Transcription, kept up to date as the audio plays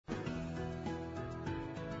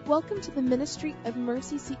Welcome to the Ministry of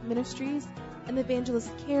Mercy Seat Ministries and Evangelist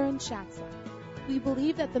Karen Schatzler. We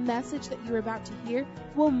believe that the message that you're about to hear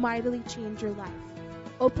will mightily change your life.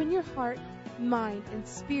 Open your heart, mind, and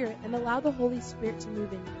spirit and allow the Holy Spirit to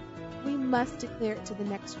move in you. We must declare it to the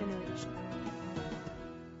next generation.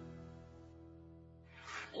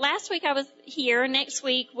 Last week I was here. Next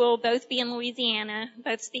week we'll both be in Louisiana,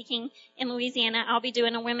 both speaking in Louisiana. I'll be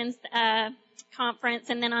doing a women's conference,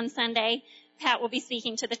 and then on Sunday Pat will be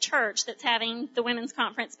speaking to the church that's having the women's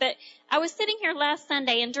conference. But I was sitting here last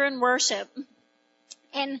Sunday and during worship,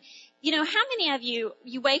 and you know, how many of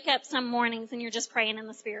you wake up some mornings and you're just praying in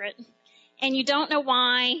the Spirit, and you don't know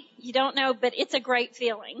why, you don't know, but it's a great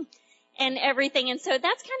feeling and everything. And so that's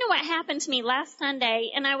kind of what happened to me last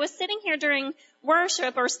Sunday. And I was sitting here during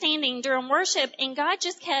worship, or standing during worship, and God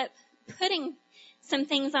just kept putting some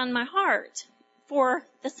things on my heart for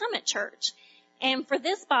the Summit Church and for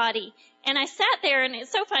this body. And I sat there, and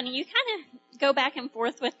it's so funny. You kind of go back and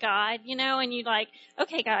forth with God, you know, and you're like,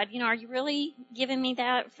 okay, God, you know, are you really giving me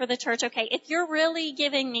that for the church? Okay, if you're really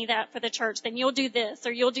giving me that for the church, then you'll do this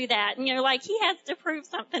or you'll do that. And you're like, he has to prove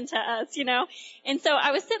something to us, you know. And so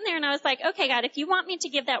I was sitting there and I was like, okay, God, if you want me to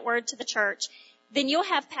give that word to the church, then you'll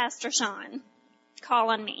have Pastor Sean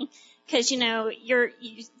call on me, because, you know, you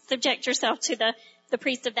subject yourself to the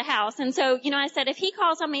priest of the house. And so, you know, I said, if he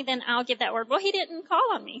calls on me, then I'll give that word. Well, he didn't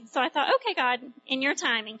call on me. So I thought, okay, God, in your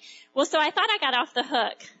timing. Well, so I thought I got off the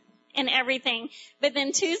hook and everything. But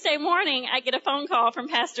then Tuesday morning, I get a phone call from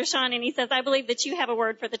Pastor Sean, and he says, I believe that you have a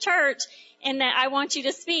word for the church and that I want you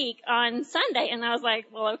to speak on Sunday. And I was like,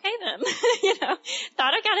 well, okay then. You know,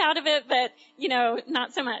 thought I got out of it, but, you know,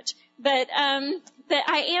 not so much. But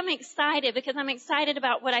I am excited, because I'm excited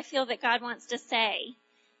about what I feel that God wants to say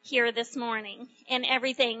here this morning and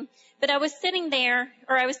everything. But I was standing there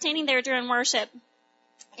during worship,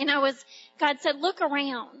 and God said, look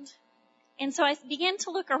around. And so I began to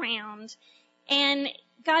look around, and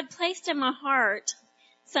God placed in my heart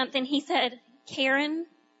something. He said, Karen,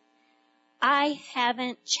 I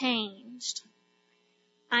haven't changed.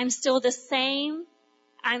 I'm still the same.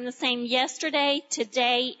 I'm the same yesterday,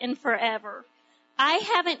 today, and forever. I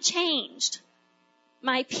haven't changed.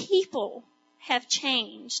 My people have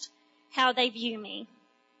changed how they view me.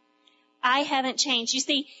 I haven't changed. You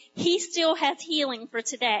see, he still has healing for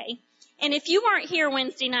today. And if you weren't here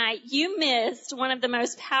Wednesday night, you missed one of the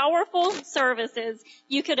most powerful services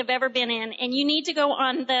you could have ever been in. And you need to go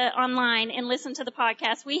on online and listen to the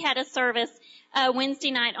podcast. We had a service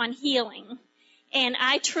Wednesday night on healing. And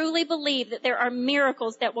I truly believe that there are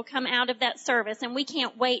miracles that will come out of that service, and we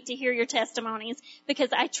can't wait to hear your testimonies, because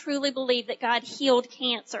I truly believe that God healed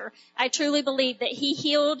cancer. I truly believe that he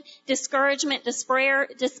healed discouragement,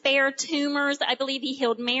 despair, tumors. I believe he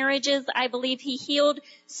healed marriages. I believe he healed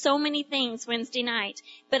so many things Wednesday night.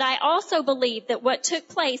 But I also believe that what took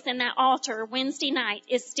place in that altar Wednesday night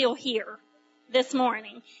is still here this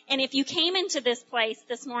morning. And if you came into this place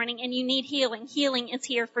this morning and you need healing, healing is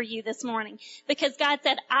here for you this morning. Because God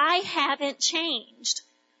said, I haven't changed.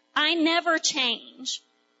 I never change.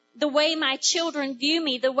 The way my children view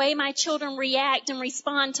me, the way my children react and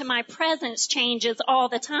respond to my presence changes all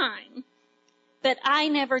the time. But I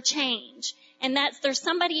never change. And there's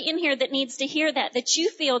somebody in here that needs to hear that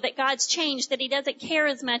you feel that God's changed, that he doesn't care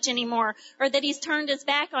as much anymore, or that he's turned his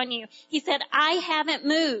back on you. He said, I haven't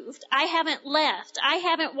moved. I haven't left. I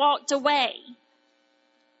haven't walked away.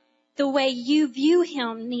 The way you view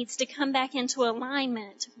him needs to come back into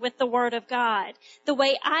alignment with the Word of God. The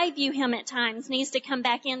way I view him at times needs to come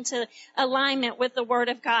back into alignment with the Word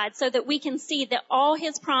of God, so that we can see that all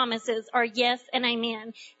his promises are yes and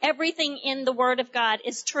amen. Everything in the Word of God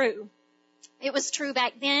is true. It was true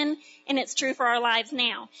back then, and it's true for our lives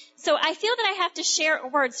now. So I feel that I have to share a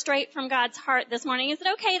word straight from God's heart this morning. Is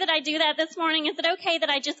it okay that I do that this morning? Is it okay that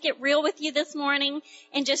I just get real with you this morning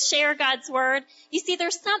and just share God's word? You see,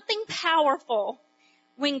 there's something powerful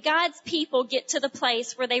when God's people get to the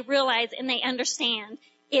place where they realize and they understand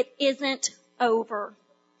it isn't over.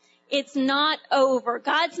 It's not over.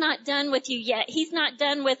 God's not done with you yet. He's not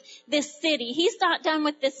done with this city. He's not done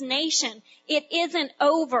with this nation. It isn't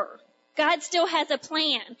over. God still has a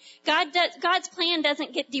plan. God's plan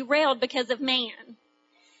doesn't get derailed because of man.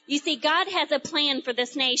 You see, God has a plan for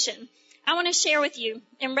this nation. I want to share with you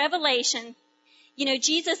in Revelation, you know,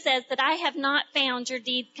 Jesus says that I have not found your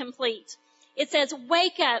deeds complete. It says,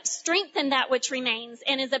 wake up, strengthen that which remains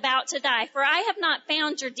and is about to die. For I have not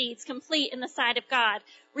found your deeds complete in the sight of God.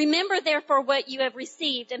 Remember therefore what you have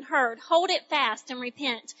received and heard. Hold it fast and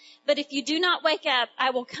repent. But if you do not wake up, I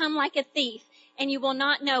will come like a thief, and you will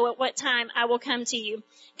not know at what time I will come to you.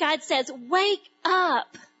 God says, wake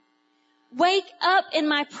up. Wake up in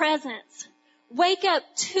my presence. Wake up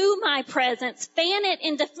to my presence. Fan it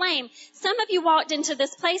into flame. Some of you walked into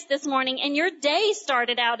this place this morning and your day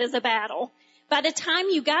started out as a battle. By the time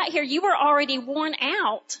you got here, you were already worn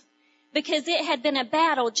out because it had been a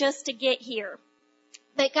battle just to get here.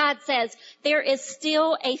 But God says there is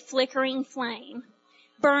still a flickering flame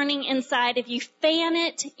burning inside of you. Fan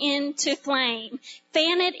it into flame.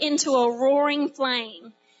 Fan it into a roaring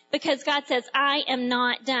flame. Because God says, I am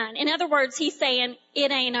not done. In other words, he's saying,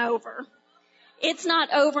 it ain't over. It's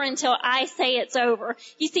not over until I say it's over.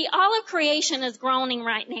 You see, all of creation is groaning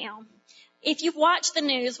right now. If you've watched the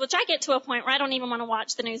news, which I get to a point where I don't even want to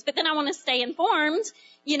watch the news, but then I want to stay informed,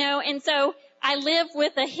 and so I live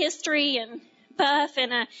with a history and buff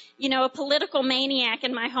and a political maniac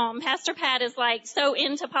in my home. Pastor Pat is like so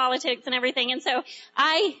into politics and everything. And so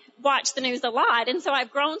I watch the news a lot. And so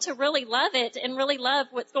I've grown to really love it and really love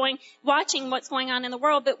watching what's going on in the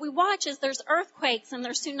world. But we watch as there's earthquakes and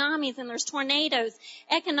there's tsunamis and there's tornadoes,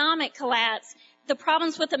 economic collapse, the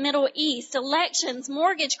problems with the Middle East, elections,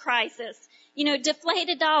 mortgage crisis,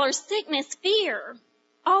 deflated dollars, sickness, fear.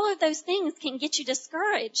 All of those things can get you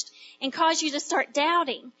discouraged and cause you to start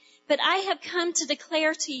doubting. But I have come to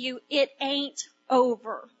declare to you, it ain't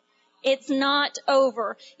over. It's not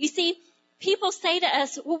over. You see, people say to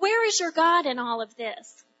us, well, where is your God in all of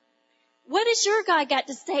this? What has your God got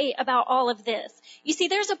to say about all of this? You see,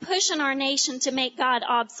 there's a push in our nation to make God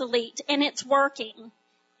obsolete, and it's working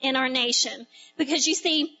in our nation. Because you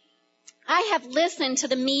see, I have listened to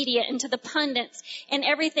the media and to the pundits and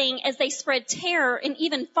everything as they spread terror and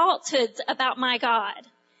even falsehoods about my God.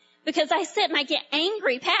 Because I sit and I get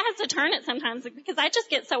angry. Pat has to turn it sometimes because I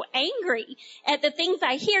just get so angry at the things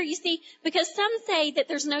I hear. You see, because some say that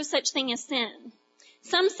there's no such thing as sin.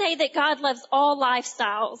 Some say that God loves all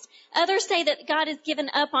lifestyles. Others say that God has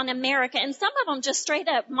given up on America. And some of them just straight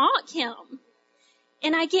up mock him.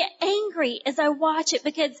 And I get angry as I watch it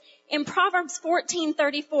because in Proverbs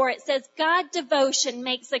 14:34 it says, God devotion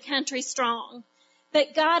makes a country strong,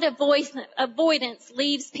 but God avoidance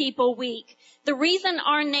leaves people weak. The reason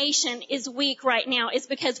our nation is weak right now is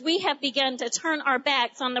because we have begun to turn our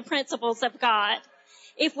backs on the principles of God.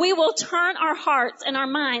 If we will turn our hearts and our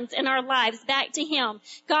minds and our lives back to him,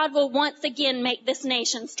 God will once again make this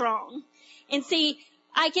nation strong. And see,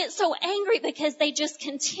 I get so angry because they just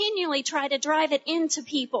continually try to drive it into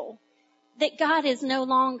people that God is no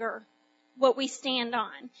longer what we stand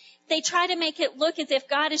on. They try to make it look as if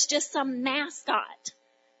God is just some mascot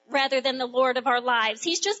rather than the Lord of our lives.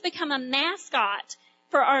 He's just become a mascot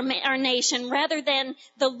for our nation rather than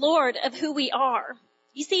the Lord of who we are.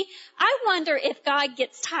 You see, I wonder if God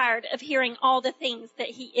gets tired of hearing all the things that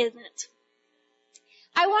he isn't.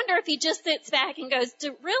 I wonder if he just sits back and goes,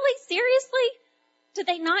 really? Seriously? Do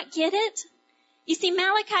they not get it? You see,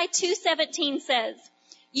 Malachi 2:17 says,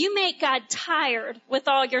 you make God tired with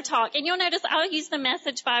all your talk. And you'll notice I'll use the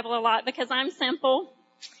Message Bible a lot because I'm simple.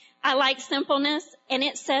 I like simpleness, and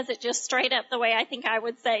it says it just straight up the way I think I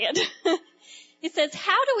would say it. It says,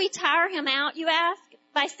 how do we tire him out, you ask?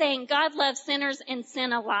 By saying God loves sinners and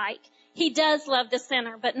sin alike. He does love the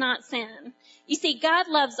sinner, but not sin. You see, God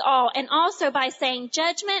loves all, and also by saying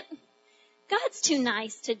judgment, God's too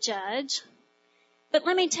nice to judge. But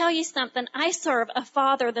let me tell you something. I serve a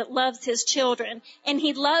father that loves his children, and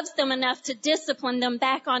he loves them enough to discipline them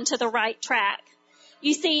back onto the right track.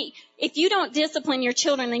 You see, if you don't discipline your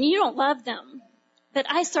children, then you don't love them. But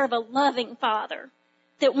I serve a loving father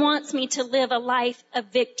that wants me to live a life of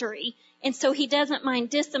victory. And so he doesn't mind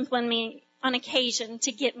disciplining me on occasion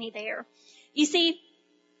to get me there. You see,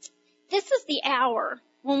 this is the hour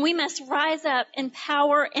when we must rise up in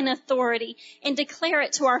power and authority and declare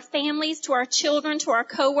it to our families, to our children, to our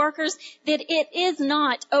coworkers, that it is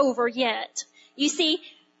not over yet. You see,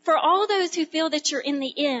 for all those who feel that you're in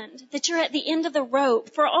the end, that you're at the end of the rope,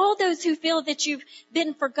 for all those who feel that you've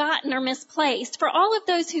been forgotten or misplaced, for all of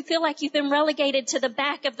those who feel like you've been relegated to the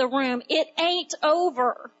back of the room, it ain't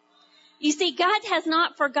over. You see, God has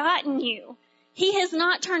not forgotten you. He has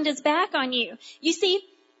not turned his back on you. You see,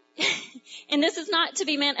 and this is not to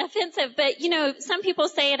be meant offensive, but some people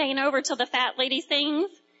say it ain't over till the fat lady sings.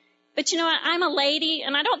 But you know what? I'm a lady,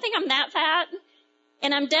 and I don't think I'm that fat,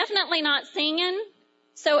 and I'm definitely not singing.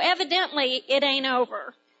 So evidently, it ain't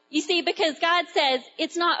over. You see, because God says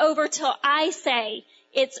it's not over till I say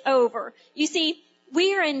it's over. You see,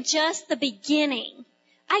 we are in just the beginning.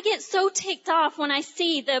 I get so ticked off when I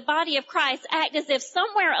see the body of Christ act as if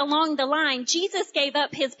somewhere along the line, Jesus gave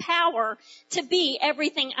up his power to be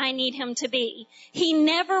everything I need him to be. He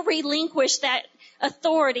never relinquished that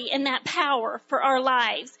authority and that power for our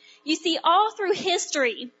lives. You see, all through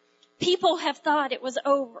history, people have thought it was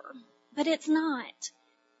over. but it's not.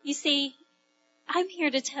 You see, I'm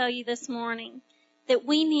here to tell you this morning that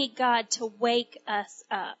we need God to wake us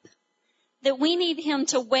up. That we need Him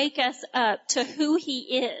to wake us up to who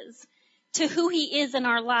He is in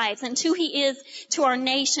our lives, and who He is to our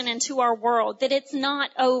nation and to our world, that it's not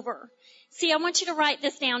over. See, I want you to write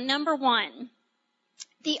this down. Number 1,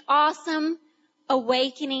 the awesome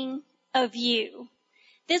awakening of you.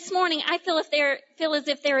 This morning, I feel as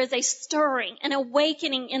if there is a stirring, an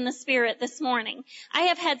awakening in the Spirit this morning. I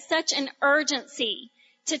have had such an urgency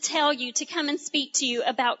to tell you, to come and speak to you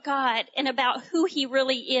about God and about who He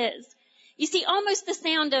really is. You see, almost the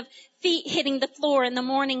sound of feet hitting the floor in the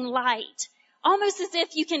morning light. Almost as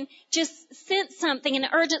if you can just sense something, an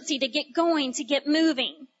urgency to get going, to get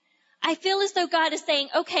moving. I feel as though God is saying,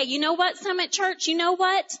 okay, you know what, Summit Church? You know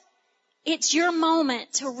what? It's your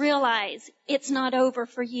moment to realize it's not over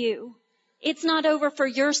for you. It's not over for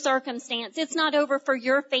your circumstance. It's not over for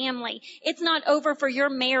your family. It's not over for your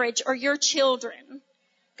marriage or your children.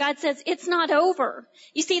 God says it's not over.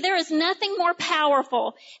 You see, there is nothing more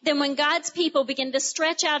powerful than when God's people begin to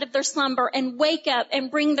stretch out of their slumber and wake up and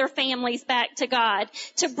bring their families back to God,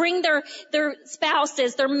 to bring their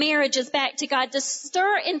spouses, their marriages back to God, to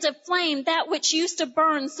stir into flame that which used to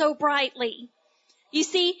burn so brightly. You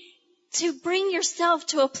see, to bring yourself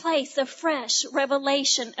to a place of fresh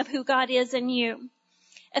revelation of who God is in you.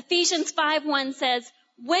 Ephesians 5:1 says,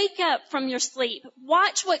 wake up from your sleep.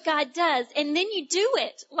 Watch what God does, and then you do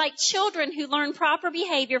it like children who learn proper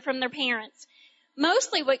behavior from their parents.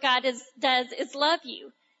 Mostly what God does is love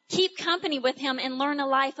you. Keep company with Him and learn a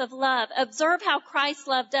life of love. Observe how Christ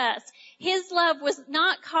loved us. His love was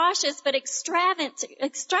not cautious but extravagant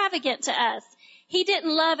to us. He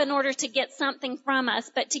didn't love in order to get something from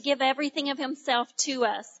us, but to give everything of Himself to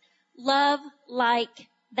us. Love like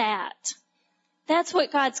that. That's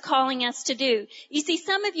what God's calling us to do. You see,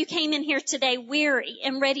 some of you came in here today weary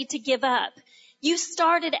and ready to give up. You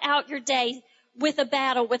started out your day with a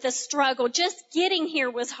battle, with a struggle. Just getting here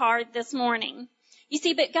was hard this morning. You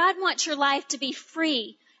see, but God wants your life to be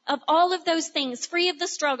free of all of those things, free of the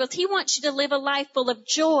struggles. He wants you to live a life full of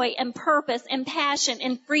joy and purpose and passion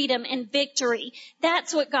and freedom and victory.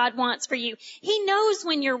 That's what God wants for you. He knows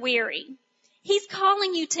when you're weary. He's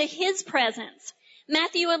calling you to His presence.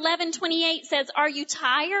 Matthew 11:28 says, are you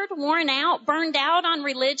tired, worn out, burned out on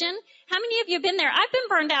religion? How many of you have been there? I've been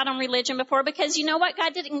burned out on religion before, because you know what?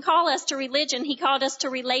 God didn't call us to religion. He called us to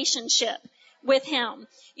relationship with Him.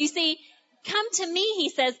 You see, come to me, He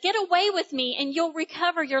says, get away with me and you'll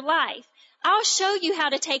recover your life. I'll show you how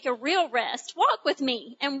to take a real rest. Walk with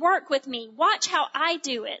me and work with me. Watch how I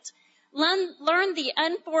do it. Learn the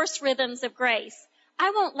unforced rhythms of grace.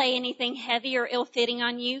 I won't lay anything heavy or ill-fitting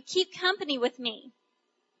on you. Keep company with me,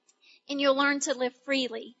 and you'll learn to live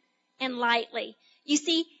freely and lightly. You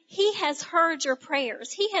see, He has heard your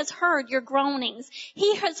prayers. He has heard your groanings.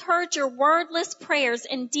 He has heard your wordless prayers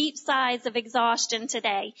and deep sighs of exhaustion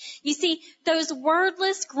today. You see, those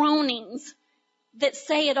wordless groanings that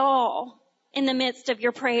say it all in the midst of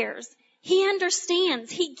your prayers. He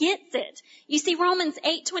understands. He gets it. You see, Romans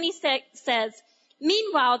 8:26 says,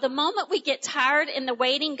 meanwhile, the moment we get tired in the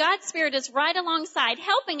waiting, God's Spirit is right alongside,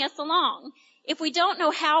 helping us along. If we don't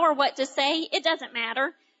know how or what to say, it doesn't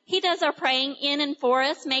matter. He does our praying in and for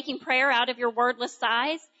us, making prayer out of your wordless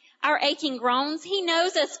sighs, our aching groans. He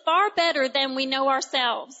knows us far better than we know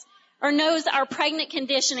ourselves, or knows our pregnant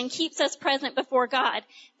condition and keeps us present before God.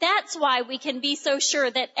 That's why we can be so sure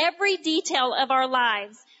that every detail of our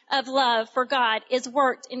lives of love for God is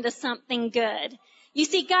worked into something good. You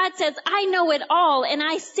see, God says, I know it all and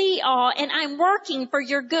I see all and I'm working for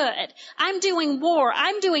your good. I'm doing war.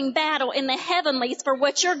 I'm doing battle in the heavenlies for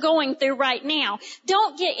what you're going through right now.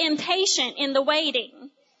 Don't get impatient in the waiting.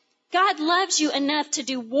 God loves you enough to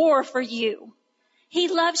do war for you. He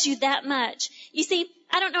loves you that much. You see,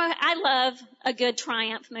 I don't know, I love a good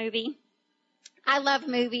triumph movie. I love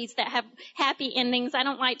movies that have happy endings. I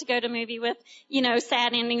don't like to go to a movie with,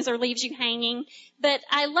 sad endings or leaves you hanging. But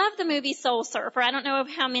I love the movie Soul Surfer. I don't know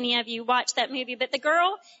how many of you watched that movie, but the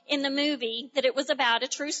girl in the movie that it was about, a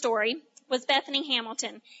true story, was Bethany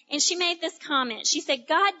Hamilton. And she made this comment. She said,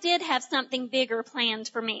 God did have something bigger planned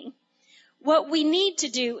for me. What we need to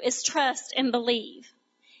do is trust and believe.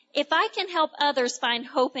 If I can help others find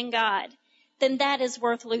hope in God, then that is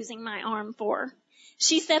worth losing my arm for.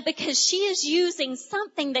 She said, because she is using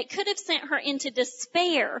something that could have sent her into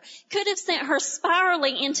despair, could have sent her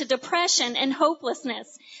spiraling into depression and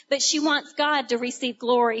hopelessness, but she wants God to receive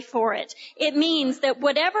glory for it. It means that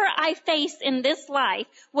whatever I face in this life,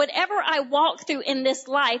 whatever I walk through in this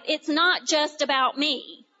life, it's not just about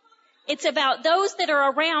me. It's about those that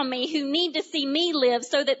are around me who need to see me live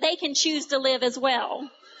so that they can choose to live as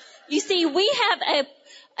well. You see, we have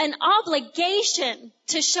an obligation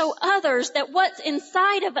to show others that what's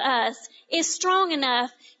inside of us is strong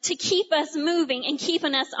enough to keep us moving and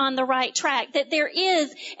keeping us on the right track, that there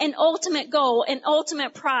is an ultimate goal, an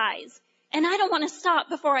ultimate prize. And I don't want to stop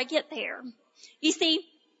before I get there. You see,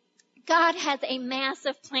 God has a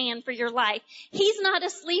massive plan for your life. He's not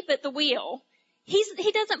asleep at the wheel.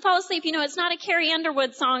 He doesn't fall asleep. You know, it's not a Carrie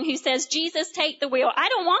Underwood song who says, Jesus, take the wheel. I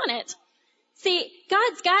don't want it. See,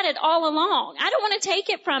 God's got it all along. I don't want to take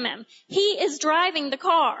it from him. He is driving the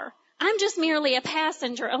car. I'm just merely a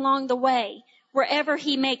passenger along the way. Wherever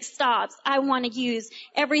he makes stops, I want to use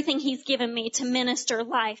everything he's given me to minister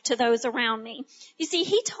life to those around me. You see,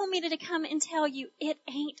 he told me to come and tell you it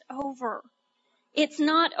ain't over. It's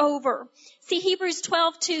not over. See, Hebrews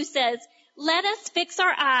 12:2 says, let us fix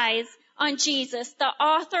our eyes on Jesus, the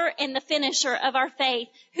author and the finisher of our faith,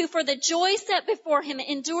 who for the joy set before him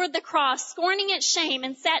endured the cross, scorning its shame,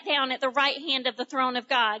 and sat down at the right hand of the throne of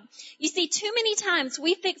God. You see, too many times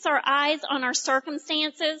we fix our eyes on our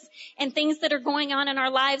circumstances and things that are going on in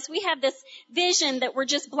our lives. We have this vision that we're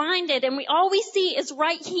just blinded, and all we see is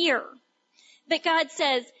right here. But God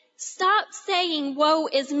says, stop saying, woe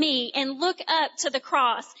is me, and look up to the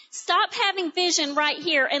cross. Stop having vision right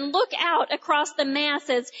here and look out across the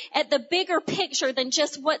masses at the bigger picture than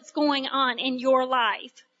just what's going on in your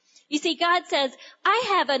life. You see, God says, I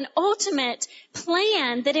have an ultimate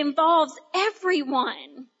plan that involves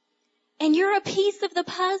everyone, and you're a piece of the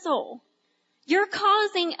puzzle. You're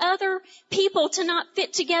causing other people to not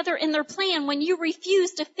fit together in their plan when you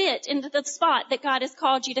refuse to fit into the spot that God has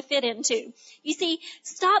called you to fit into. You see,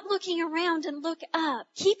 stop looking around and look up.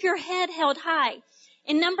 Keep your head held high.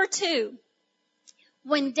 And number 2,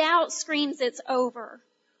 when doubt screams it's over,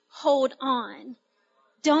 hold on.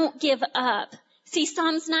 Don't give up. See,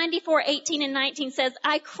 Psalms 94:18 and 19 says,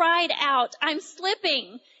 I cried out, I'm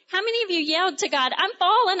slipping. How many of you yelled to God, I'm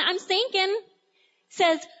falling, I'm sinking?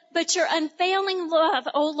 Says, but your unfailing love,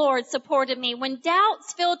 O Lord, supported me. When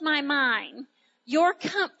doubts filled my mind, your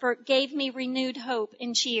comfort gave me renewed hope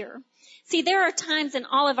and cheer. See, there are times in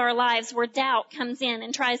all of our lives where doubt comes in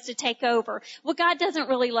and tries to take over. Well, God doesn't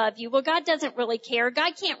really love you. Well, God doesn't really care.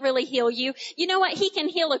 God can't really heal you. You know what? He can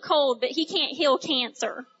heal a cold, but he can't heal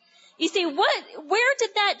cancer. You see, where did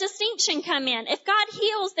that distinction come in? If God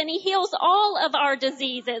heals, then he heals all of our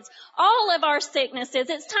diseases, all of our sicknesses.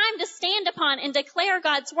 It's time to stand upon and declare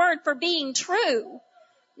God's word for being true,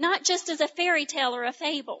 not just as a fairy tale or a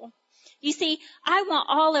fable. You see, I want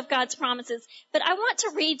all of God's promises, but I want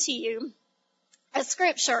to read to you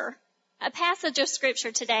a passage of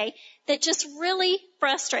scripture today that just really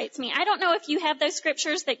frustrates me. I don't know if you have those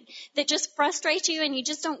scriptures that just frustrate you and you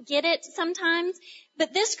just don't get it sometimes,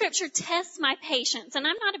 but this scripture tests my patience, and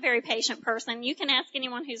I'm not a very patient person. You can ask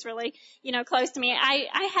anyone who's really, close to me.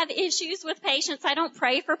 I have issues with patience. I don't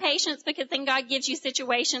pray for patience because then God gives you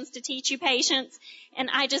situations to teach you patience, and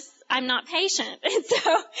I'm not patient.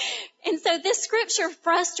 And so this scripture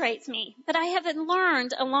frustrates me, but I have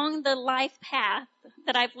learned along the life path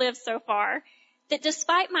that I've lived so far that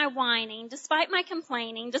despite my whining, despite my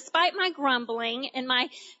complaining, despite my grumbling and my,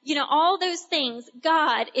 all those things,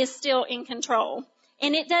 God is still in control.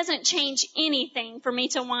 And it doesn't change anything for me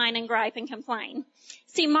to whine and gripe and complain.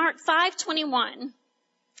 See, Mark 5:21.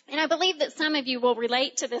 And I believe that some of you will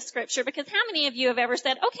relate to this scripture, because how many of you have ever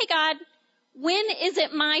said, okay, God, when is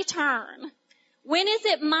it my turn? When is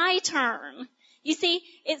it my turn? You see,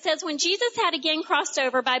 it says, when Jesus had again crossed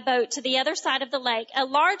over by boat to the other side of the lake, a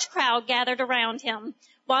large crowd gathered around him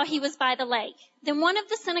while he was by the lake. Then one of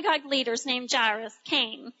the synagogue leaders named Jairus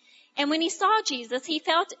came, and when he saw Jesus, he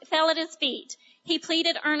fell at his feet. He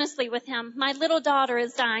pleaded earnestly with him, my little daughter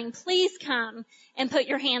is dying. Please come and put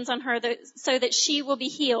your hands on her so that she will be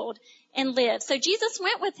healed and live. So Jesus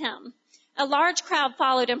went with him. A large crowd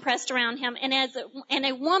followed and pressed around him, and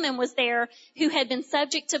a woman was there who had been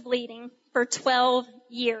subject to bleeding for 12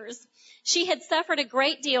 years. She had suffered a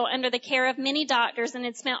great deal under the care of many doctors and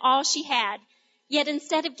had spent all she had. Yet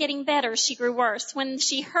instead of getting better, she grew worse. When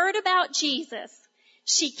she heard about Jesus,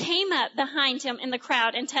 she came up behind him in the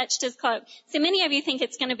crowd and touched his cloak. So many of you think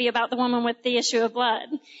it's going to be about the woman with the issue of blood,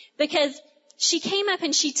 because she came up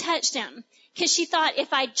and she touched him because she thought,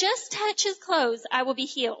 if I just touch his clothes, I will be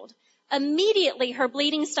healed. Immediately her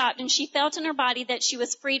bleeding stopped and she felt in her body that she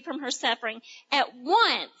was freed from her suffering. At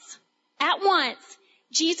once,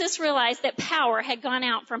 Jesus realized that power had gone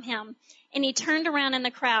out from him, and he turned around in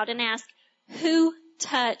the crowd and asked, who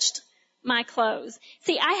touched my clothes?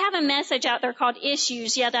 See, I have a message out there called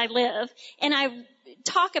Issues Yet I Live, and I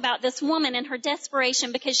talk about this woman and her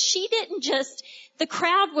desperation, because she didn't just, the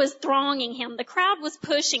crowd was thronging him. The crowd was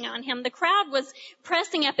pushing on him. The crowd was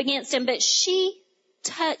pressing up against him, but she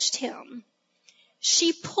touched him.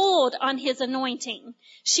 She pulled on his anointing.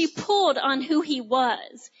 She pulled on who he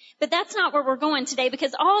was. But that's not where we're going today,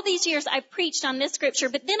 because all these years I've preached on this scripture,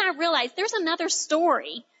 but then I realized there's another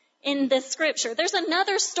story in this scripture. There's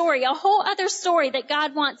another story, a whole other story that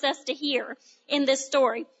God wants us to hear in this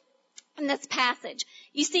story, in this passage.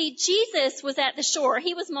 You see, Jesus was at the shore.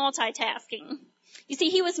 He was multitasking. You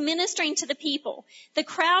see, he was ministering to the people. The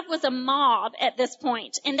crowd was a mob at this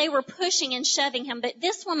point, and they were pushing and shoving him, but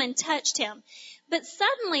this woman touched him. But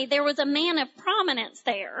suddenly there was a man of prominence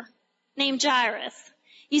there named Jairus,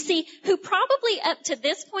 you see, who probably up to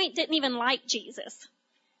this point didn't even like Jesus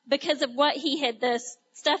because of what he had, the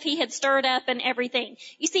stuff he had stirred up and everything.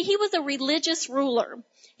 You see, he was a religious ruler.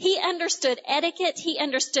 He understood etiquette. He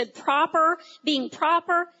understood being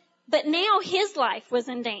proper. But now his life was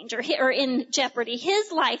in danger, or in jeopardy.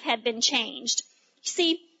 His life had been changed. You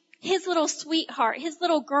see, his little sweetheart, his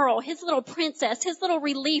little girl, his little princess, his little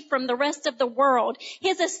relief from the rest of the world,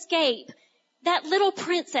 his escape, that little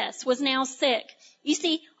princess was now sick. You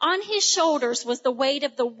see, on his shoulders was the weight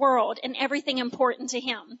of the world and everything important to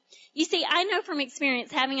him. You see, I know from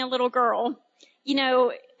experience having a little girl,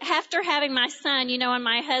 after having my son, and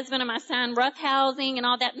my husband and my son roughhousing and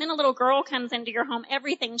all that, and then a little girl comes into your home,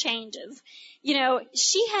 everything changes.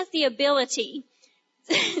 She has the ability,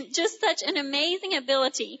 just such an amazing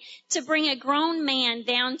ability, to bring a grown man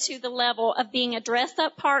down to the level of being a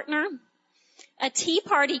dress-up partner, a tea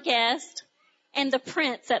party guest, and the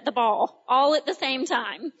prince at the ball, all at the same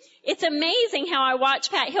time. It's amazing how I watch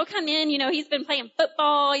Pat. He'll come in, he's been playing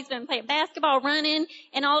football, he's been playing basketball, running,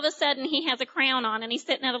 and all of a sudden he has a crown on and he's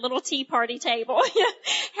sitting at a little tea party table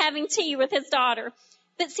having tea with his daughter.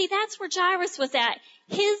 But see, that's where Jairus was at.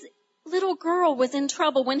 His little girl was in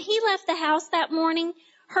trouble. When he left the house that morning,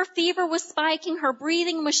 her fever was spiking, her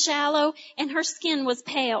breathing was shallow, and her skin was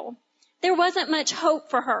pale. There wasn't much hope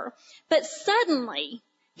for her. But suddenly,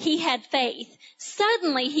 he had faith.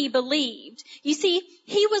 Suddenly he believed. You see,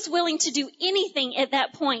 he was willing to do anything at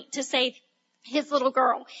that point to save his little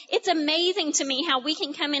girl. It's amazing to me how we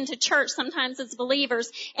can come into church sometimes as believers,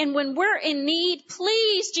 and when we're in need,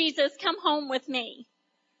 please, Jesus, come home with me.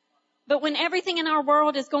 But when everything in our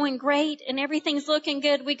world is going great and everything's looking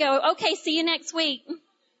good, we go, okay, see you next week.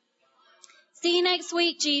 See you next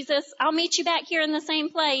week, Jesus. I'll meet you back here in the same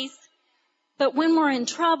place. But when we're in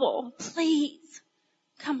trouble, please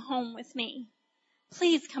come home with me.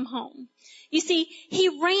 Please come home. You see, he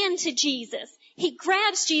ran to Jesus. He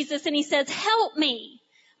grabs Jesus and he says, help me.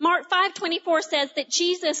 Mark 5:24 says that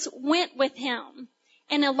Jesus went with him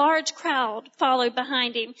and a large crowd followed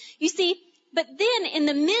behind him. You see, but then in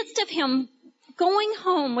the midst of him going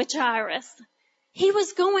home with Jairus, he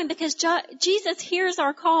was going because Jesus hears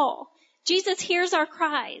our call. Jesus hears our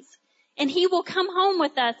cries. And he will come home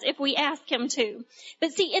with us if we ask him to.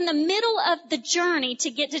 But see, in the middle of the journey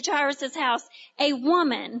to get to Jairus' house, a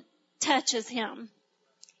woman touches him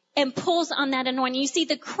and pulls on that anointing. You see,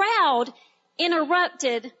 the crowd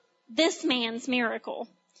interrupted this man's miracle.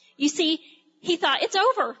 You see, he thought, it's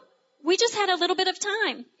over. We just had a little bit of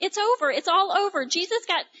time. It's over. It's all over. Jesus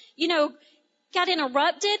got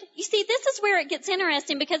interrupted. You see, this is where it gets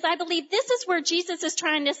interesting, because I believe this is where Jesus is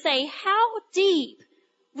trying to say, how deep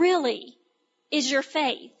really is your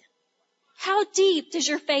faith? How deep does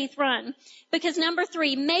your faith run? Because number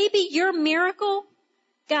 3, maybe your miracle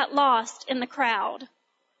got lost in the crowd.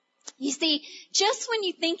 You see, just when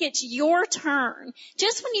you think it's your turn,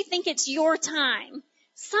 just when you think it's your time,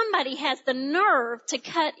 somebody has the nerve to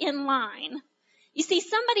cut in line. You see,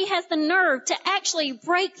 somebody has the nerve to actually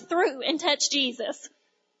break through and touch Jesus.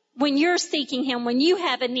 When you're seeking him, when you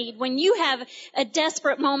have a need, when you have a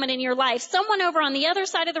desperate moment in your life, someone over on the other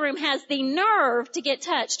side of the room has the nerve to get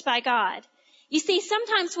touched by God. You see,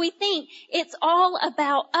 sometimes we think it's all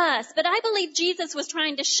about us, but I believe Jesus was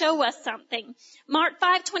trying to show us something. Mark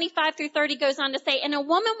 5:25-30 goes on to say, and a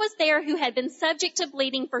woman was there who had been subject to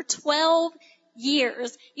bleeding for 12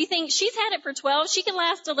 years. You think she's had it for 12, she can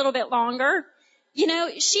last a little bit longer.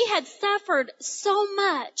 She had suffered so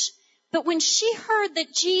much. But when she heard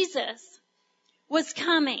that Jesus was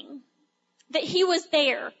coming, that he was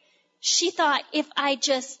there, she thought, if I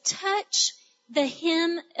just touch the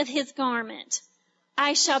hem of his garment,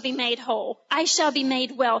 I shall be made whole. I shall be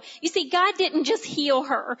made well. You see, God didn't just heal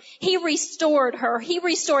her. He restored her. He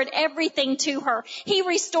restored everything to her. He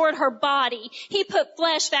restored her body. He put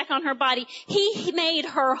flesh back on her body. He made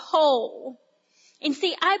her whole. And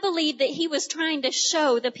see, I believe that he was trying to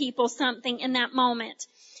show the people something in that moment.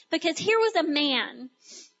 Because here was a man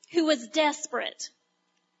who was desperate.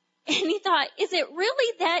 And he thought, is it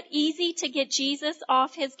really that easy to get Jesus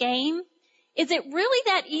off his game? Is it really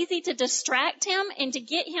that easy to distract him and to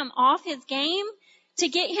get him off his game? To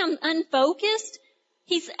get him unfocused?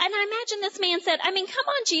 And I imagine this man said, come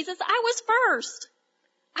on, Jesus, I was first.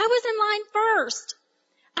 I was in line first.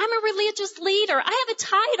 I'm a religious leader. I have a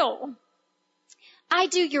title. I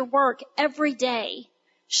do your work every day.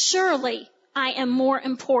 Surely I am more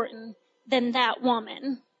important than that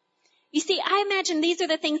woman. You see, I imagine these are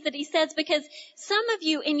the things that he says because some of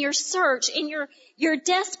you in your search, in your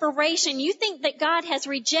desperation, you think that God has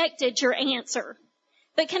rejected your answer.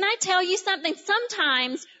 But can I tell you something?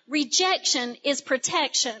 Sometimes rejection is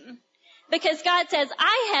protection. Because God says,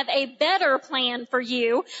 I have a better plan for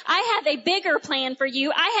you. I have a bigger plan for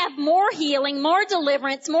you. I have more healing, more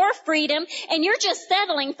deliverance, more freedom, and you're just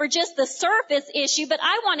settling for just the surface issue, but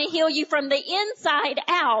I want to heal you from the inside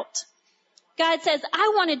out. God says,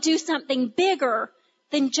 I want to do something bigger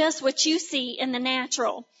than just what you see in the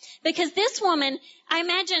natural. Because this woman, I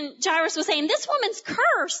imagine Jairus was saying, this woman's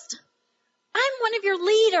cursed. I'm one of your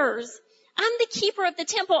leaders. I'm the keeper of the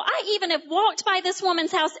temple. I even have walked by this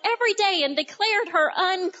woman's house every day and declared her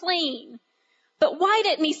unclean. But why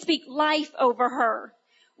didn't he speak life over her?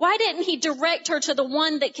 Why didn't he direct her to the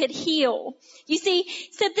one that could heal? You see, he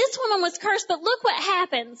said this woman was cursed, but look what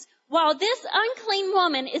happens. While this unclean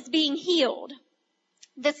woman is being healed,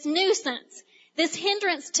 this nuisance, this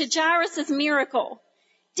hindrance to Jairus' miracle,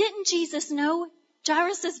 didn't Jesus know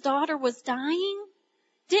Jairus' daughter was dying?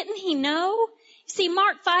 Didn't he know? See,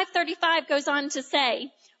 Mark 5:35 goes on to say,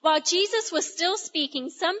 while Jesus was still speaking,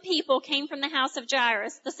 some people came from the house of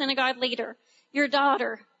Jairus, the synagogue leader. Your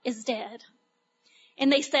daughter is dead.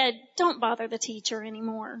 And they said, don't bother the teacher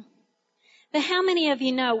anymore. But how many of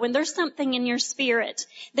you know when there's something in your spirit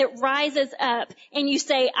that rises up and you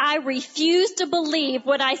say, I refuse to believe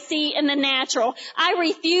what I see in the natural. I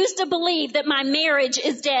refuse to believe that my marriage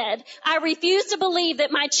is dead. I refuse to believe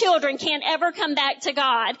that my children can't ever come back to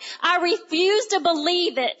God. I refuse to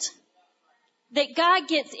believe it. That God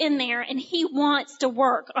gets in there and he wants to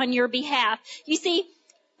work on your behalf. You see,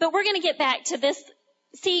 but we're going to get back to this.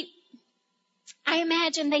 See, I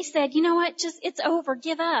imagine they said, you know what, it's over,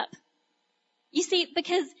 give up. You see,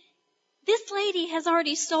 because this lady has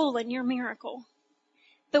already stolen your miracle.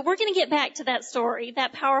 But we're going to get back to that story,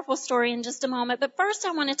 that powerful story in just a moment. But first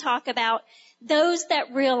I want to talk about those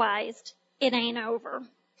that realized it ain't over.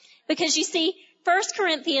 Because you see, 1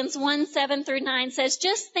 Corinthians 1:7-9 says,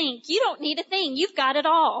 just think, you don't need a thing. You've got it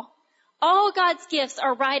all. All God's gifts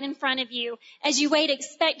are right in front of you as you wait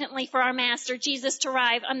expectantly for our Master, Jesus, to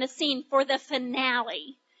arrive on the scene for the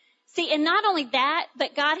finale. See, and not only that,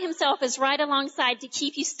 but God himself is right alongside to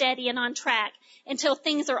keep you steady and on track until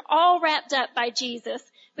things are all wrapped up by Jesus.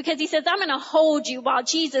 Because he says, I'm going to hold you while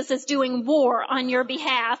Jesus is doing war on your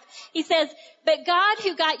behalf. He says, but God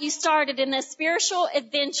who got you started in this spiritual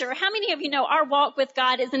adventure, how many of you know our walk with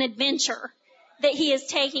God is an adventure that he is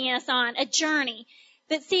taking us on, a journey?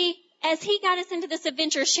 But see, as he got us into this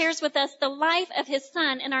adventure, shares with us the life of his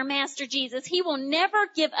son and our Master Jesus. He will never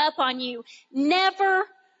give up on you. Never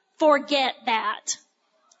forget that.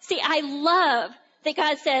 See, I love that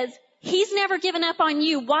God says, he's never given up on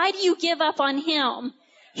you. Why do you give up on him?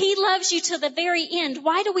 He loves you to the very end.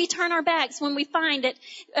 Why do we turn our backs when we find it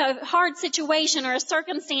a hard situation or a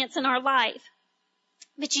circumstance in our life?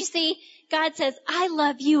 But you see, God says, I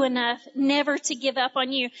love you enough never to give up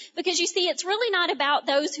on you. Because you see, it's really not about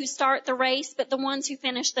those who start the race, but the ones who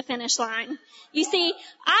finish the finish line. You see,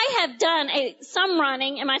 I have done some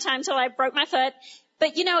running in my time till I broke my foot.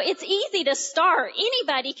 But you know, it's easy to start.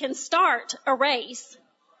 Anybody can start a race.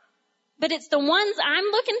 But it's the ones I'm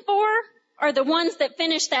looking for are the ones that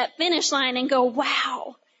finish that finish line and go,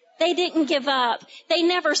 wow, they didn't give up. They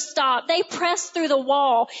never stopped. They pressed through the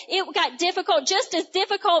wall. It got difficult, just as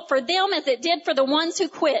difficult for them as it did for the ones who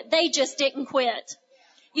quit. They just didn't quit.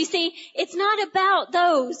 You see, it's not about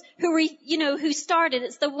those who started.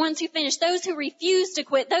 It's the ones who finished. Those who refused to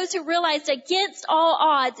quit. Those who realized against all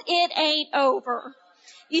odds, it ain't over.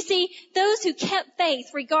 You see, those who kept faith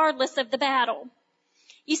regardless of the battle.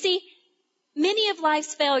 You see, many of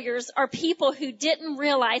life's failures are people who didn't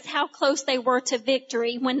realize how close they were to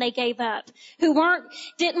victory when they gave up.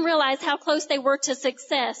 Didn't realize how close they were to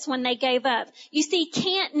success when they gave up. You see,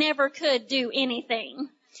 can't, never, could do anything.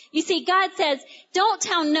 You see, God says, don't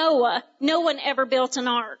tell Noah no one ever built an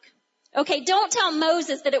ark. Okay, don't tell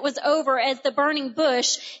Moses that it was over as the burning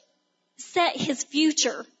bush set his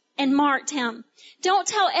future and marked him. Don't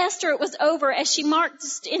tell Esther it was over as she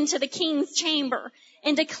marched into the king's chamber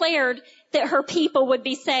and declared that her people would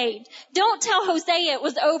be saved. Don't tell Hosea it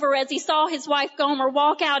was over as he saw his wife Gomer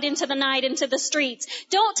walk out into the night into the streets.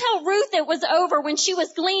 Don't tell Ruth it was over when she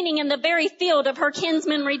was gleaning in the very field of her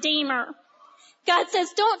kinsman redeemer. God says,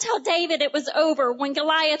 don't tell David it was over when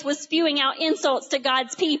Goliath was spewing out insults to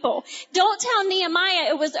God's people. Don't tell Nehemiah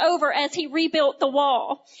it was over as he rebuilt the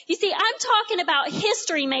wall. You see, I'm talking about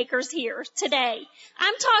history makers here today.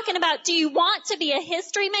 I'm talking about, do you want to be a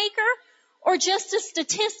history maker or just a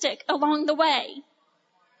statistic along the way?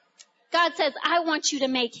 God says, I want you to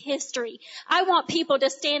make history. I want people to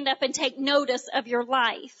stand up and take notice of your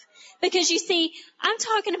life. Because you see, I'm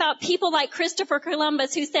talking about people like Christopher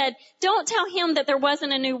Columbus who said, don't tell him that there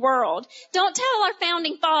wasn't a new world. Don't tell our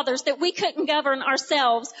founding fathers that we couldn't govern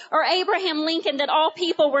ourselves, or Abraham Lincoln that all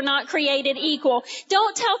people were not created equal.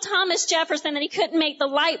 Don't tell Thomas Jefferson that he couldn't make the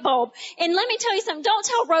light bulb. And let me tell you something, don't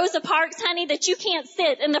tell Rosa Parks, honey, that you can't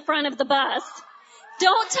sit in the front of the bus.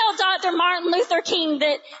 Don't tell Dr. Martin Luther King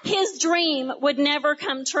that his dream would never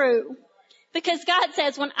come true. Because God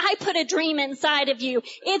says, when I put a dream inside of you,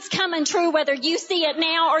 it's coming true whether you see it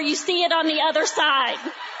now or you see it on the other side.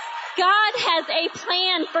 God has a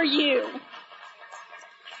plan for you.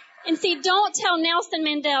 And see, don't tell Nelson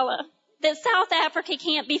Mandela that South Africa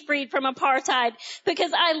can't be freed from apartheid,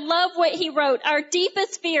 because I love what he wrote. Our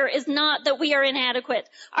deepest fear is not that we are inadequate.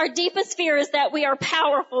 Our deepest fear is that we are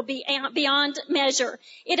powerful beyond measure.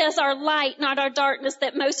 It is our light, not our darkness,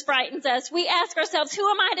 that most frightens us. We ask ourselves, who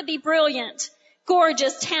am I to be brilliant,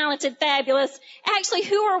 gorgeous, talented, fabulous? Actually,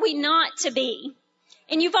 who are we not to be?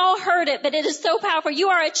 And you've all heard it, but it is so powerful. You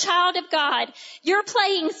are a child of God. You're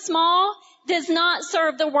playing small does not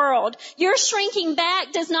serve the world. Your shrinking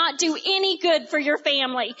back does not do any good for your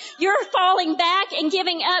family. Your falling back and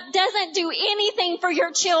giving up doesn't do anything for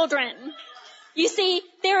your children. You see,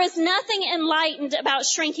 there is nothing enlightened about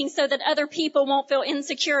shrinking so that other people won't feel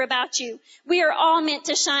insecure about you. We are all meant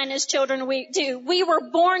to shine as children do. We were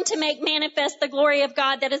born to make manifest the glory of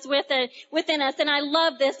God that is within us. And I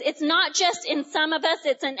love this. It's not just in some of us,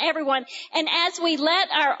 it's in everyone. And as we let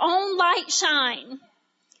our own light shine,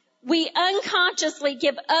 we unconsciously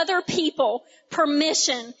give other people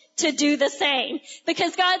permission to do the same.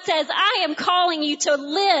 Because God says, I am calling you to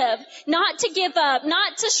live, not to give up,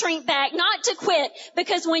 not to shrink back, not to quit.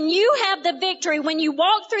 Because when you have the victory, when you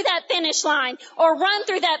walk through that finish line or run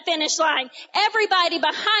through that finish line, everybody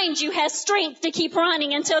behind you has strength to keep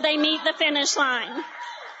running until they meet the finish line.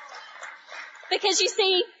 Because you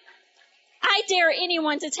see, I dare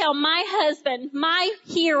anyone to tell my husband, my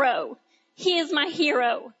hero, he is my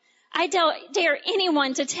hero. I dare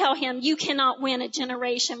anyone to tell him you cannot win a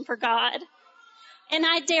generation for God. And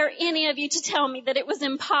I dare any of you to tell me that it was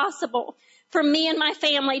impossible for me and my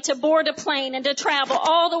family to board a plane and to travel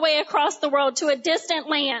all the way across the world to a distant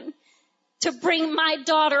land to bring my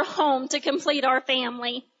daughter home to complete our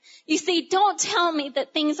family. You see, don't tell me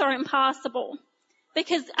that things are impossible,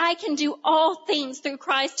 because I can do all things through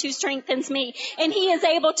Christ who strengthens me. And he is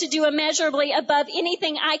able to do immeasurably above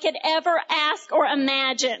anything I could ever ask or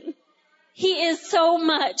imagine. He is so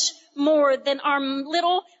much more than our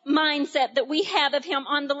little mindset that we have of him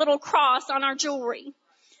on the little cross on our jewelry.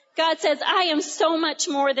 God says, I am so much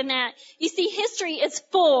more than that. You see, history is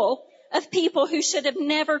full of people who should have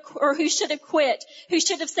never, or who should have quit, who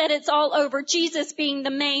should have said it's all over, Jesus being the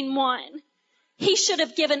main one. He should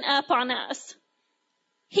have given up on us.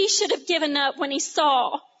 He should have given up when he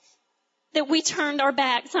saw that we turned our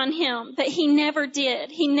backs on him, but he never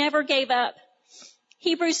did. He never gave up.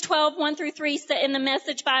 Hebrews 12:1-3 in the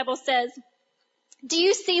Message Bible says, do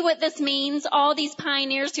you see what this means? All these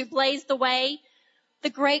pioneers who blazed the way, the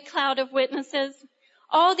great cloud of witnesses,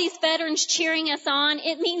 all these veterans cheering us on.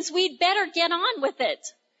 It means we'd better get on with it.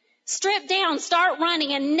 Strip down, start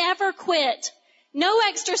running, and never quit. No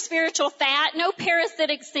extra spiritual fat, no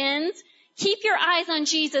parasitic sins. Keep your eyes on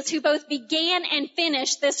Jesus, who both began and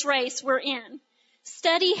finished this race we're in.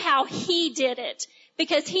 Study how he did it,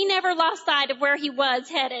 because he never lost sight of where he was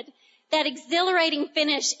headed. That exhilarating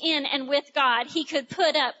finish in and with God, he could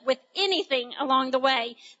put up with anything along the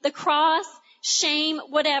way. The cross, shame,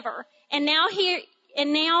 whatever. And now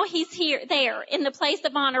he's here, there, in the place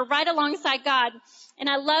of honor, right alongside God. And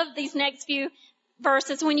I love these next few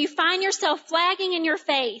verses. When you find yourself flagging in your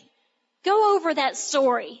faith, go over that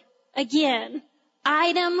story again,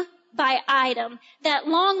 item by item. That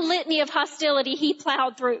long litany of hostility he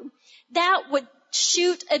plowed through. That would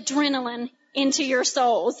shoot adrenaline into your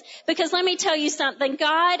souls. Because let me tell you something,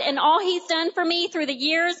 God and all he's done for me through the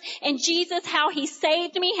years, and Jesus, how he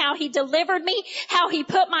saved me, how he delivered me, how he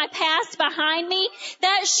put my past behind me,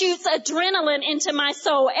 that shoots adrenaline into my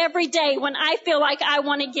soul every day when I feel like I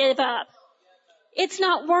want to give up. It's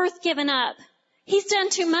not worth giving up. He's done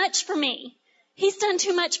too much for me. He's done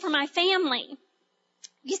too much for my family.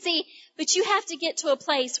 You see, but you have to get to a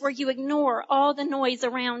place where you ignore all the noise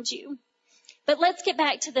around you. But let's get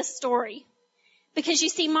back to this story. Because you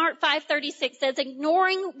see, Mark 5:36 says,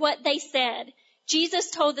 ignoring what they said,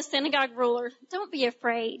 Jesus told the synagogue ruler, don't be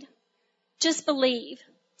afraid. Just believe.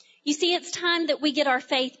 You see, it's time that we get our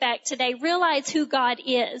faith back today. Realize who God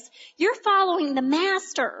is. You're following the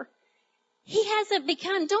Master. He hasn't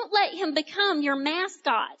become, don't let him become your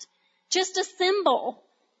mascot. Just a symbol.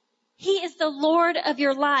 He is the Lord of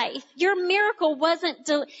your life. Your miracle wasn't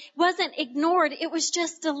ignored. It was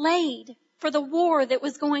just delayed for the war that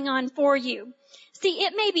was going on for you. See,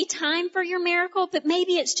 it may be time for your miracle, but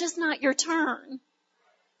maybe it's just not your turn.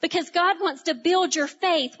 Because God wants to build your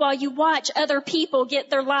faith while you watch other people get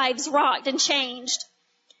their lives rocked and changed.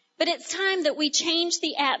 But it's time that we change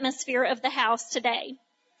the atmosphere of the house today.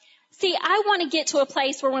 See, I want to get to a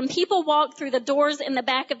place where when people walk through the doors in the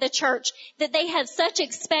back of the church, that they have such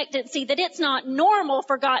expectancy that it's not normal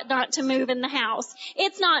for God not to move in the house.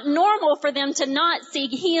 It's not normal for them to not see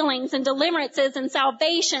healings and deliverances and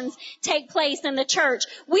salvations take place in the church.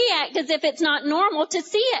 We act as if it's not normal to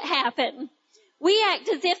see it happen. We act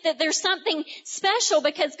as if that there's something special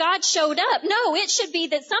because God showed up. No, it should be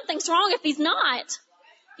that something's wrong if he's not.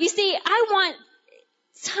 You see,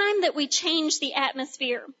 it's time that we change the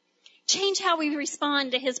atmosphere. Change how we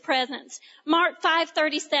respond to his presence. Mark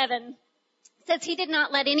 5:37 says he did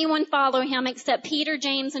not let anyone follow him except Peter,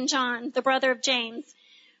 James, and John, the brother of James.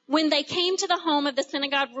 When they came to the home of the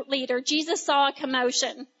synagogue leader, Jesus saw a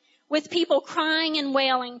commotion with people crying and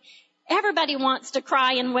wailing. Everybody wants to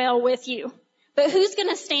cry and wail with you. But who's going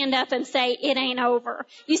to stand up and say, it ain't over?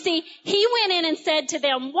 You see, he went in and said to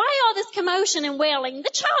them, why all this commotion and wailing? The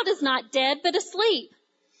child is not dead, but asleep.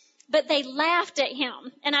 But they laughed at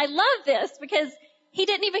him. And I love this because he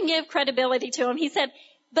didn't even give credibility to him. He said,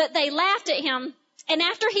 but they laughed at him. And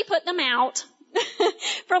after he put them out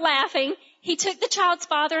for laughing, he took the child's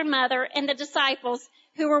father and mother and the disciples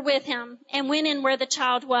who were with him and went in where the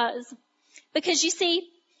child was. Because you see,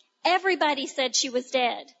 everybody said she was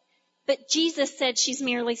dead. But Jesus said she's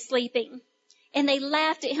merely sleeping. And they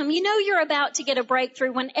laughed at him. You know you're about to get a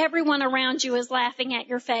breakthrough when everyone around you is laughing at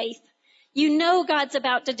your faith. You know God's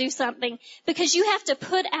about to do something because you have to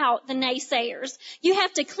put out the naysayers. You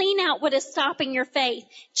have to clean out what is stopping your faith.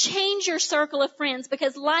 Change your circle of friends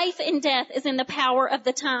because life and death is in the power of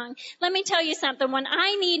the tongue. Let me tell you something. When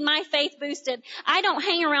I need my faith boosted, I don't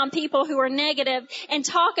hang around people who are negative and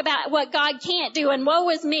talk about what God can't do and woe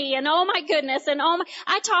is me and oh my goodness and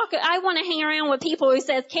I want to hang around with people who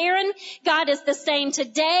says, Karen, God is the same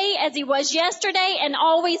today as he was yesterday and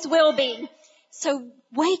always will be. So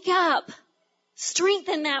wake up.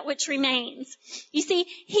 Strengthen that which remains. You see,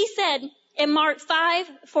 he said in Mark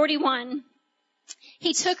 5:41,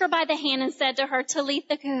 he took her by the hand and said to her,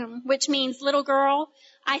 Talitha kum, which means, little girl,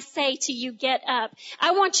 I say to you, get up.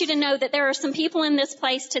 I want you to know that there are some people in this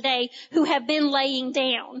place today who have been laying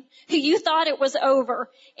down, who you thought it was over.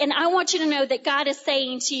 And I want you to know that God is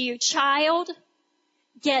saying to you, child,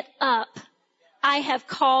 get up. I have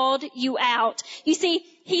called you out. You see,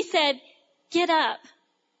 he said, get up.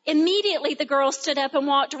 Immediately the girl stood up and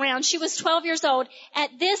walked around. She was 12 years old. At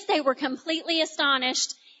this, they were completely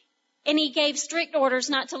astonished. And he gave strict orders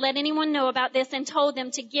not to let anyone know about this and told them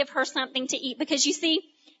to give her something to eat. Because you see,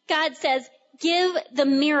 God says, give the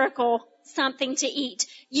miracle something to eat.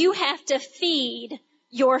 You have to feed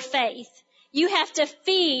your faith. You have to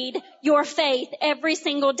feed your faith every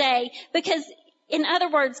single day. Because in other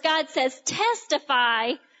words, God says,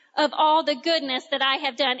 testify of all the goodness that I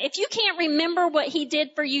have done. If you can't remember what he did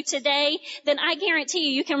for you today, then I guarantee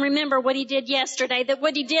you can remember what he did yesterday, that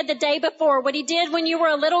what he did the day before, what he did when you were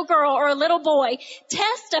a little girl or a little boy.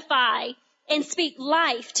 Testify and speak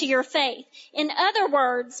life to your faith. In other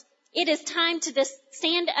words, it is time to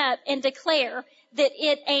stand up and declare that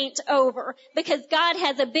it ain't over because God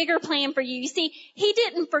has a bigger plan for you. You see, he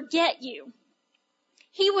didn't forget you.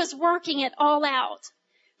 He was working it all out.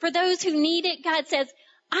 For those who need it, God says,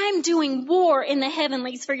 I'm doing war in the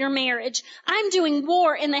heavenlies for your marriage. I'm doing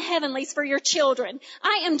war in the heavenlies for your children.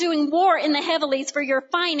 I am doing war in the heavenlies for your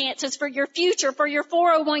finances, for your future, for your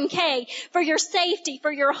 401k, for your safety,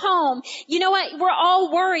 for your home. You know what? We're all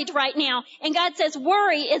worried right now. And God says,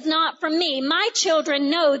 worry is not from me. My children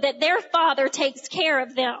know that their father takes care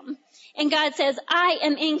of them. And God says, I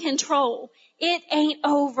am in control. It ain't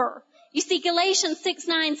over. You see, Galatians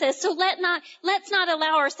 6:9 says, so let's not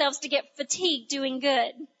allow ourselves to get fatigued doing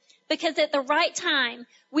good, because at the right time,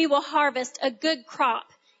 we will harvest a good crop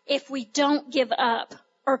if we don't give up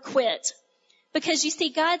or quit. Because you see,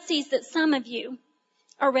 God sees that some of you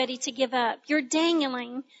are ready to give up. You're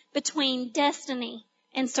dangling between destiny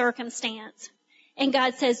and circumstance. And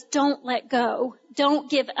God says, don't let go. Don't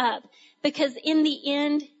give up. Because in the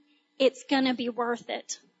end, it's going to be worth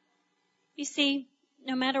it. You see,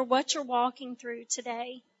 no matter what you're walking through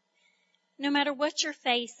today, no matter what you're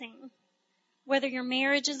facing, whether your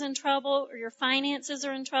marriage is in trouble or your finances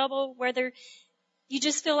are in trouble, whether you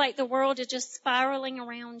just feel like the world is just spiraling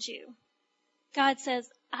around you, God says,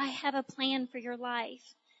 I have a plan for your life.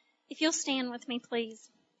 If you'll stand with me, please.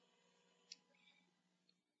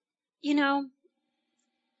 You know,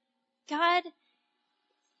 God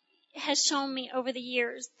has shown me over the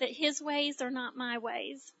years that His ways are not my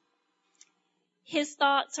ways. His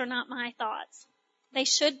thoughts are not my thoughts. They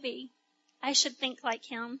should be. I should think like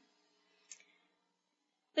Him.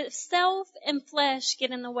 But self and flesh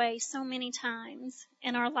get in the way so many times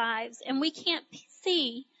in our lives, and we can't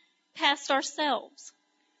see past ourselves.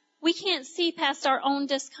 We can't see past our own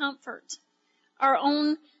discomfort, our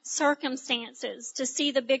own circumstances, to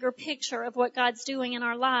see the bigger picture of what God's doing in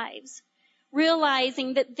our lives,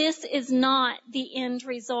 realizing that this is not the end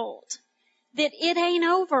result, that it ain't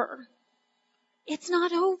over. It's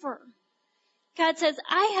not over. God says,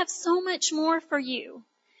 I have so much more for you.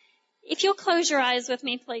 If you'll close your eyes with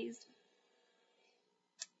me, please.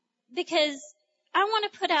 Because I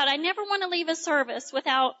want to put out, I never want to leave a service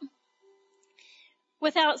without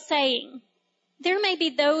saying, there may be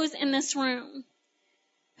those in this room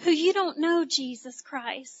who you don't know Jesus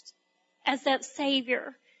Christ as that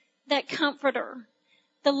Savior, that Comforter,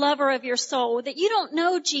 the lover of your soul, that you don't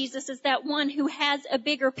know Jesus as that one who has a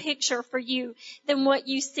bigger picture for you than what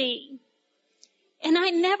you see. And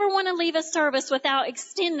I never want to leave a service without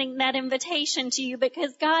extending that invitation to you,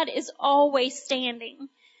 because God is always standing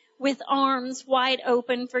with arms wide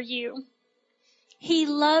open for you. He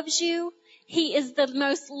loves you. He is the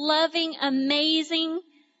most loving, amazing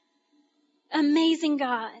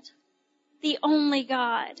God, the only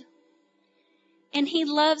God. And He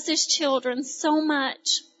loves His children so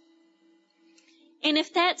much. And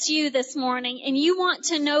if that's you this morning and you want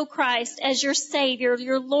to know Christ as your Savior,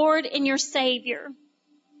 your Lord and your Savior,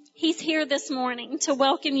 He's here this morning to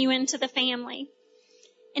welcome you into the family.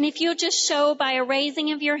 And if you'll just show by a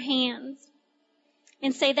raising of your hands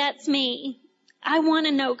and say, that's me. I want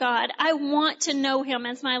to know God. I want to know Him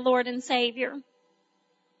as my Lord and Savior.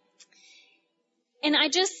 And I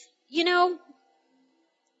just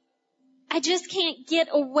can't get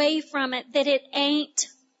away from it that it ain't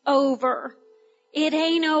over. It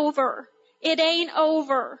ain't over. It ain't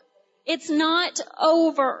over. It's not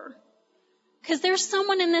over. Because there's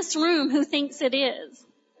someone in this room who thinks it is.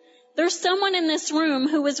 There's someone in this room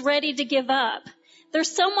who is ready to give up.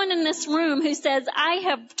 There's someone in this room who says, I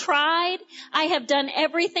have tried, I have done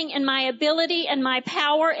everything in my ability and my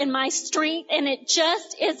power and my strength, and it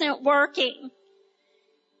just isn't working.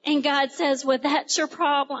 And God says, well, that's your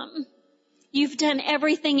problem. You've done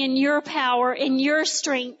everything in your power, in your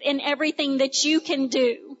strength, in everything that you can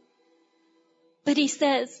do. But He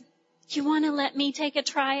says, you want to let me take a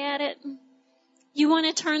try at it? You want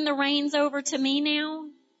to turn the reins over to me now?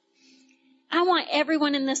 I want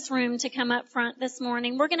everyone in this room to come up front this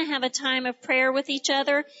morning. We're going to have a time of prayer with each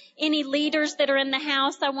other. Any leaders that are in the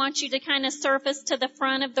house, I want you to kind of surface to the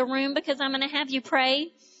front of the room, because I'm going to have you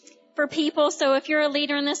pray for people. So if you're a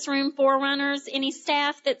leader in this room, forerunners, any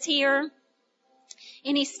staff that's here,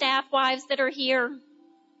 any staff wives that are here,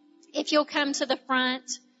 if you'll come to the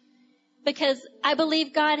front, because I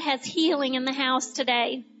believe God has healing in the house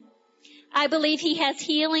today. I believe He has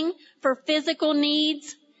healing for physical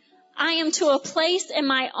needs. I am to a place in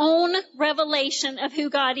my own revelation of who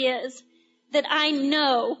God is that I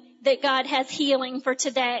know that God has healing for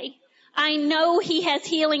today. I know He has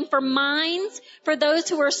healing for minds, for those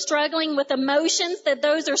who are struggling with emotions, that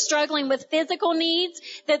those are struggling with physical needs,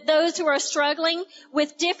 that those who are struggling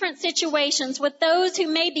with different situations, with those who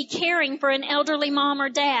may be caring for an elderly mom or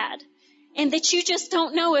dad, and that you just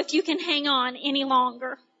don't know if you can hang on any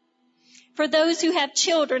longer. For those who have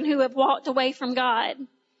children who have walked away from God.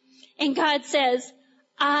 And God says,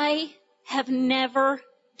 I have never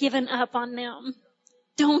given up on them.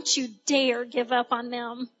 Don't you dare give up on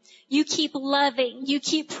them. You keep loving, you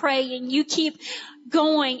keep praying, you keep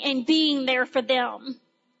going and being there for them.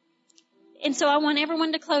 And so I want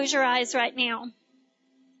everyone to close your eyes right now.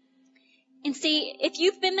 And see, if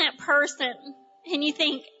you've been that person and you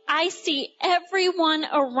think, I see everyone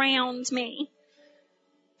around me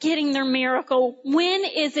getting their miracle, when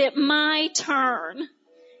is it my turn?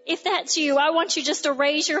 If that's you, I want you just to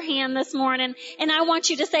raise your hand this morning, and I want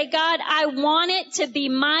you to say, God, I want it to be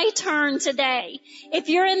my turn today. If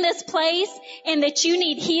you're in this place and that you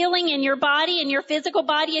need healing in your body, in your physical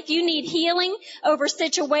body, if you need healing over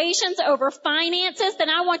situations, over finances, then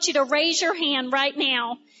I want you to raise your hand right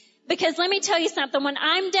now. Because let me tell you something, when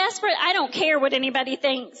I'm desperate, I don't care what anybody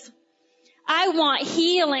thinks. I want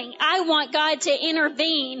healing. I want God to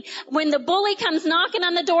intervene. When the bully comes knocking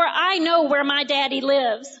on the door, I know where my daddy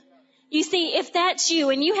lives. You see, if that's you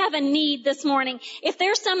and you have a need this morning, if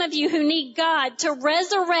there's some of you who need God to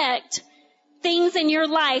resurrect things in your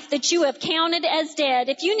life that you have counted as dead,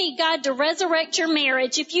 if you need God to resurrect your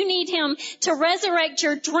marriage, if you need Him to resurrect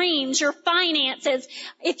your dreams, your finances,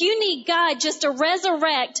 if you need God just to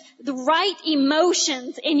resurrect the right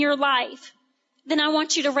emotions in your life, then I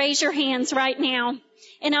want you to raise your hands right now.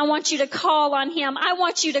 And I want you to call on Him. I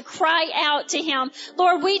want you to cry out to Him.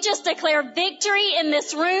 Lord, we just declare victory in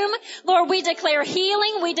this room. Lord, we declare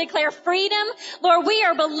healing. We declare freedom. Lord, we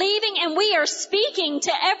are believing and we are speaking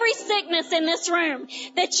to every sickness in this room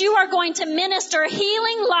that you are going to minister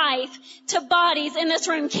healing life to bodies in this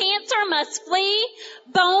room. Cancer must flee.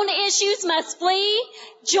 Bone issues must flee.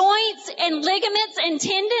 Joints and ligaments and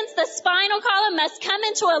tendons, the spinal column must come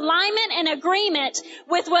into alignment and agreement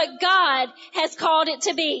with what God has called it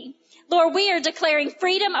to be. Lord, we are declaring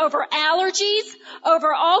freedom over allergies,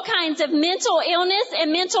 over all kinds of mental illness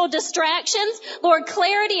and mental distractions. Lord,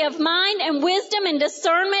 clarity of mind and wisdom and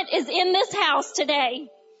discernment is in this house today.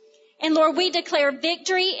 And Lord, we declare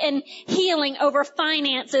victory and healing over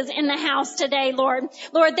finances in the house today, Lord.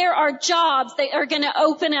 Lord, there are jobs that are going to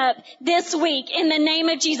open up this week in the name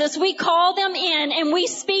of Jesus. We call them in and we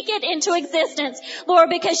speak it into existence, Lord,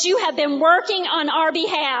 because you have been working on our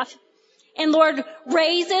behalf. And Lord,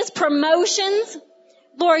 raises, promotions.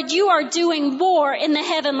 Lord, you are doing war in the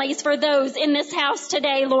heavenlies for those in this house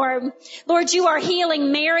today, Lord. Lord, you are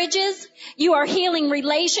healing marriages. You are healing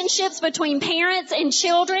relationships between parents and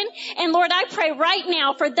children. And Lord, I pray right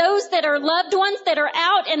now for those that are loved ones that are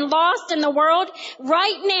out and lost in the world.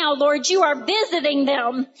 Right now, Lord, you are visiting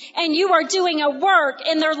them and you are doing a work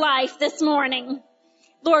in their life this morning.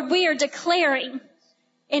 Lord, we are declaring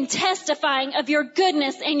and testifying of your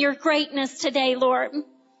goodness and your greatness today, Lord.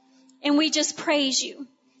 And we just praise you.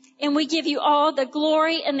 And we give you all the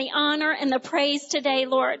glory and the honor and the praise today,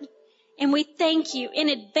 Lord. And we thank you in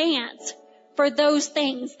advance for those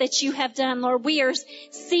things that you have done, Lord. We are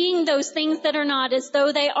seeing those things that are not as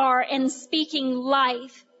though they are and speaking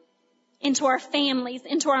life into our families,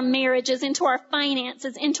 into our marriages, into our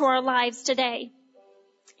finances, into our lives today.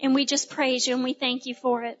 And we just praise you and we thank you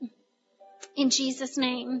for it. In Jesus'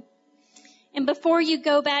 name. And before you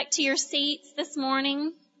go back to your seats this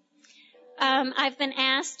morning, I've been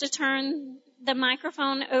asked to turn the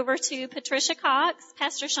microphone over to Patricia Cox.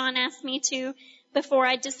 Pastor Sean asked me to, before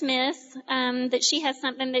I dismiss, that she has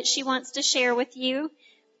something that she wants to share with you.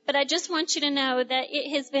 But I just want you to know that it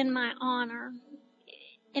has been my honor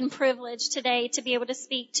and privilege today to be able to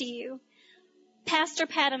speak to you. Pastor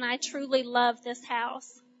Pat and I truly love this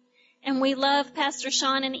house. And we love Pastor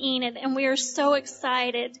Sean and Enid. And we are so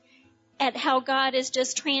excited at how God is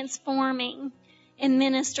just transforming and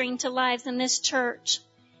ministering to lives in this church,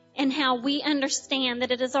 and how we understand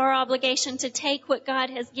that it is our obligation to take what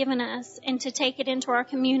God has given us and to take it into our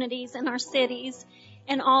communities and our cities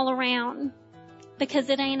and all around,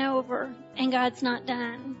 because it ain't over and God's not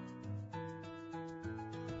done.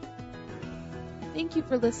 Thank you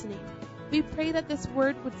for listening. We pray that this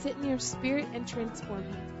word would sit in your spirit and transform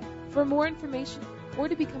you. For more information or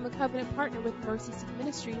to become a covenant partner with Mercy Seat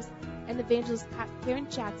Ministries and Evangelist Karen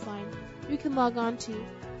Schatzline, you can log on to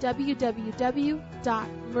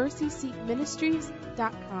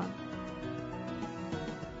www.mercyseatministries.com.